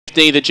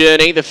The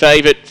journey, the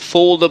favourite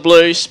for the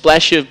blue,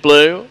 splash of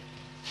blue,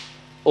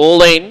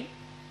 all in.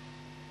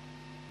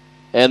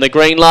 And the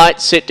green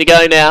light set to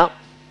go now.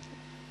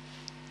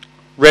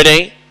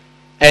 Ready.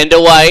 And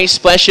away,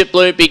 Splash of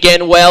Blue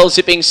began well,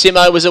 Zipping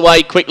Simo was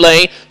away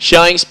quickly,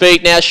 showing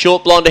speed now,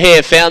 Short Blonde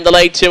Hair, found the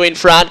lead 2 in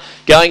front,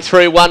 going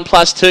through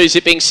 1+2,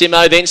 Zipping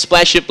Simo, then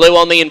Splash of Blue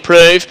on the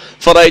improve,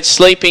 followed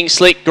Sleeping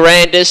Slick,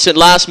 Grandis, and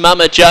last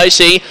Mama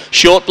Josie,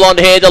 Short Blonde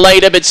Hair the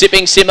leader, but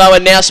Zipping Simo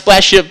and now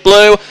Splash of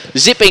Blue,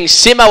 Zipping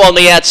Simo on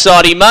the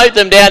outside, he mowed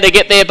them down to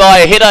get there by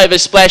a hit over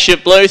Splash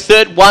of Blue,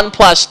 third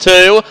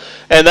 1+2,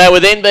 and they were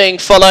then being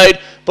followed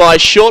by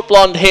Short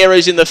Blonde Hair,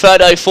 who's in the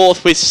photo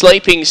fourth with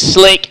Sleeping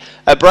Slick.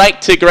 A break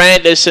to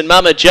Grandis and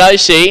Mama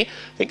Josie. I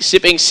think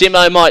Zipping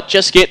Simo might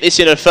just get this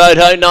in a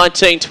photo.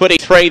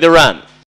 19.23 the run.